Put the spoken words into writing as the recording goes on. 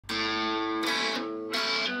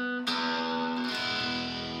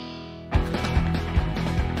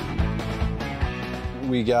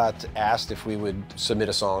We got asked if we would submit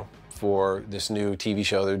a song for this new TV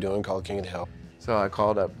show they're doing called King of the Hill. So I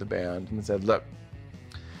called up the band and said, look,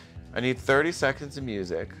 I need 30 seconds of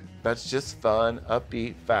music that's just fun,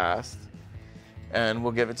 upbeat, fast, and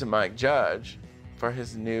we'll give it to Mike Judge for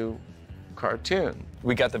his new cartoon.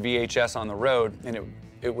 We got the VHS on the road, and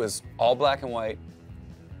it was all black and white,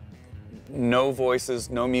 no voices,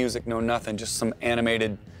 no music, no nothing, just some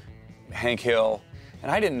animated Hank Hill. And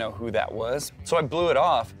I didn't know who that was, so I blew it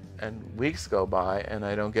off. And weeks go by, and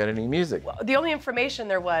I don't get any music. Well, the only information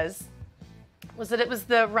there was that it was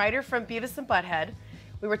the writer from Beavis and Butthead.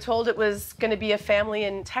 We were told it was going to be a family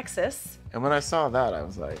in Texas. And when I saw that, I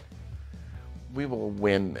was like, we will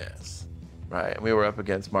win this, right? And we were up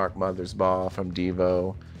against Mark Mothersbaugh from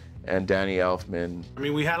Devo and Danny Elfman. I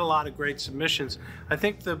mean, we had a lot of great submissions. I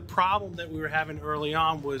think the problem that we were having early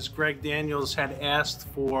on was Greg Daniels had asked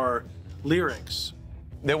for lyrics.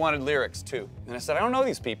 They wanted lyrics too. And I said, I don't know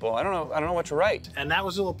these people. I don't know what to write. And that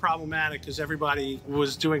was a little problematic because everybody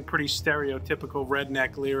was doing pretty stereotypical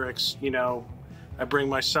redneck lyrics. You know, I bring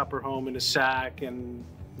my supper home in a sack and,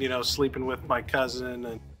 you know, sleeping with my cousin.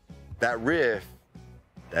 And that riff,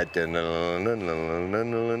 that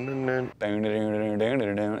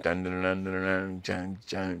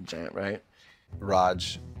right?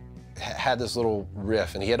 Raj had this little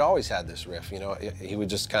riff, and he had always had this riff, you know. He would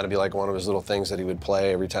just kind of be like one of his little things that he would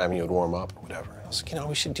play every time he would warm up or whatever. And I was like, you know,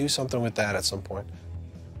 we should do something with that at some point.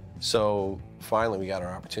 So finally we got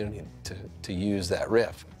our opportunity to use that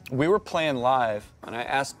riff. We were playing live, and I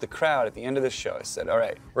asked the crowd at the end of the show, I said, all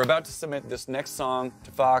right, we're about to submit this next song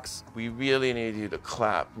to Fox. We really need you to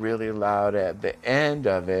clap really loud at the end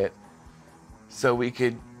of it so we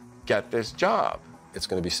could get this job. It's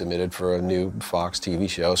going to be submitted for a new Fox TV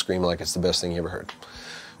show, Scream Like It's the Best Thing You Ever Heard.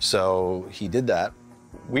 So he did that.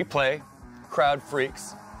 We play, crowd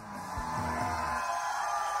freaks.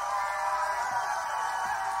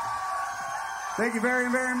 Thank you very,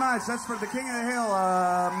 very much. That's for the King of the Hill,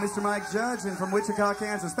 Mr. Mike Judge, and from Wichita,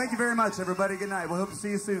 Kansas. Thank you very much, everybody. Good night. We'll hope to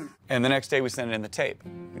see you soon. And the next day we sent it in the tape.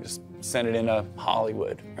 We just sent it into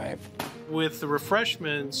Hollywood, right? with the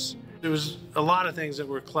Refreshments, there was a lot of things that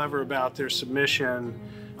were clever about their submission,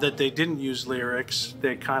 that they didn't use lyrics.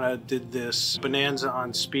 They kind of did this bonanza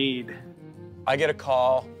on speed. I get a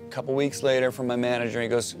call a couple weeks later from my manager. He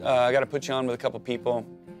goes, I got to put you on with a couple people.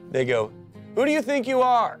 They go, who do you think you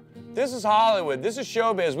are? This is Hollywood. This is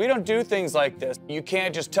showbiz. We don't do things like this. You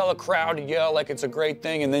can't just tell a crowd to yell like it's a great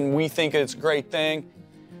thing and then we think it's a great thing.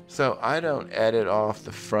 So I don't edit off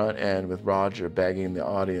the front end with Roger begging the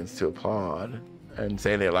audience to applaud and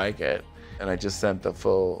say they like it. And I just sent the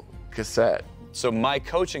full cassette. So my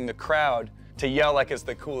coaching the crowd to yell like it's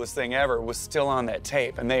the coolest thing ever was still on that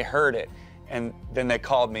tape, and they heard it. And then they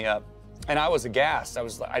called me up. And I was aghast. I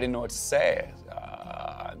didn't know what to say.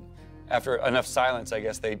 After enough silence, I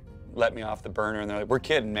guess they let me off the burner, and they're like, we're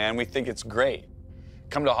kidding, man. We think it's great.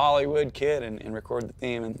 Come to Hollywood, kid, and record the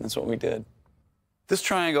theme, and that's what we did. This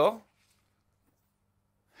triangle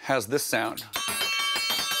has this sound,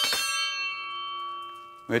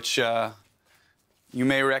 which you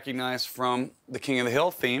may recognize from the King of the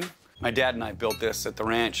Hill theme. My dad and I built this at the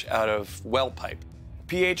ranch out of well pipe.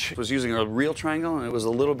 PH was using a real triangle, and it was a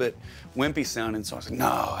little bit wimpy sounding, so I said, no,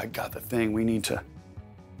 I got the thing. We need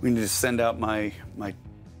to send out my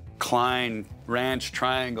Klein Ranch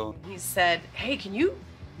triangle. He said, hey, can you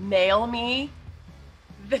mail me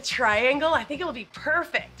the triangle? I think it'll be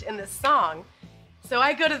perfect in this song. So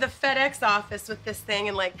I go to the FedEx office with this thing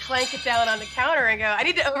and like clank it down on the counter and go, I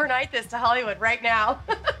need to overnight this to Hollywood right now.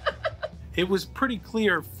 It was pretty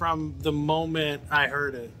clear from the moment I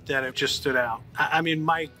heard it that it just stood out. I mean,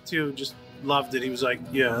 Mike too just loved it. He was like,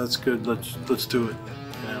 yeah, that's good. Let's do it.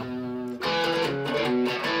 You know?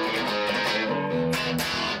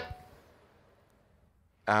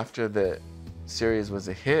 After the series was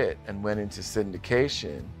a hit and went into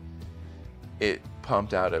syndication, it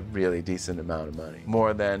pumped out a really decent amount of money,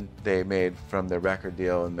 more than they made from their record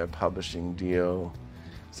deal and their publishing deal.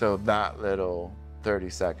 So that little 30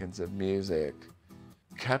 seconds of music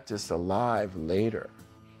kept us alive later.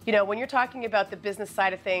 You know, when you're talking about the business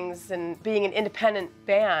side of things and being an independent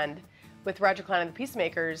band with Roger Clown and the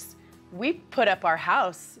Peacemakers, we put up our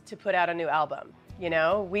house to put out a new album. You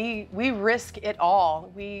know, we risk it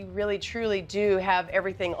all. We really, truly do have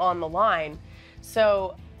everything on the line.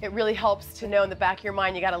 So it really helps to know in the back of your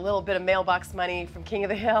mind you got a little bit of mailbox money from King of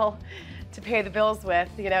the Hill to pay the bills with,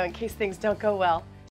 you know, in case things don't go well.